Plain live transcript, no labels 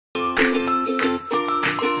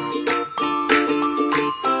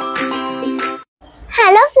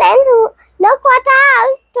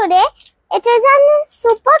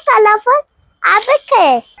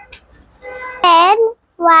this. Red,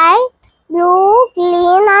 white, blue,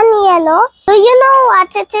 green and yellow. Do you know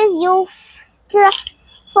what it is used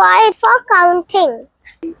for counting?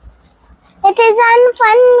 It is a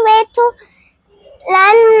fun way to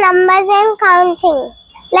learn numbers and counting.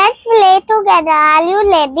 Let's play together. Are you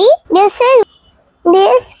ready?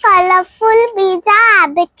 These colorful beads are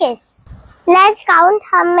abacus. Let's count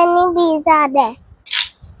how many beads are there.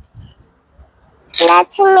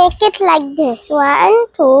 Let's make it like this. 1,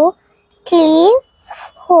 2, 3,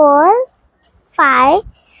 4, 5,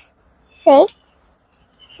 6,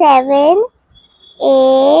 7,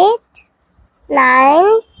 8,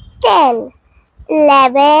 9, 10,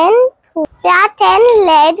 11, 12. There are 10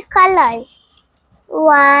 red colors.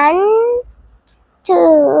 1,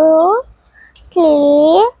 2,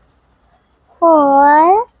 3,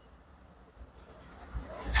 4,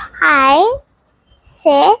 5,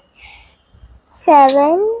 6,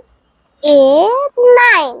 7, 8,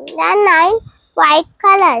 9. There are 9 white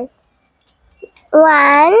colors.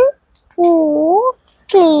 1, 2,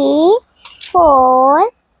 3,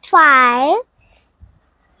 4, 5,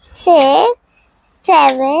 6,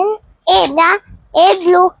 7, 8. There are 8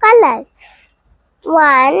 blue colors.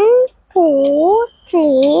 1, 2,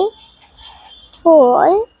 3,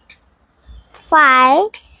 4, 5,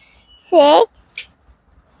 6,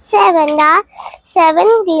 7. There are 7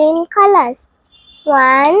 green colors.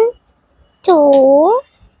 1, 2,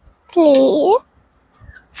 3,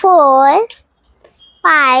 4,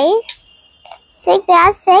 5, 6. There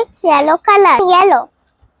are 6 yellow colors. Yellow.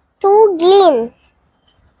 2 greens.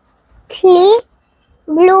 3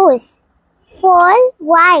 blues. 4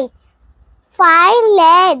 whites. 5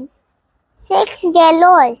 reds. 6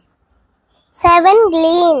 yellows. 7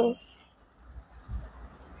 greens.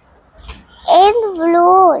 8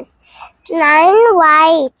 blues. 9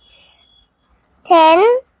 whites. 10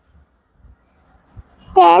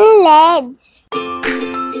 reds.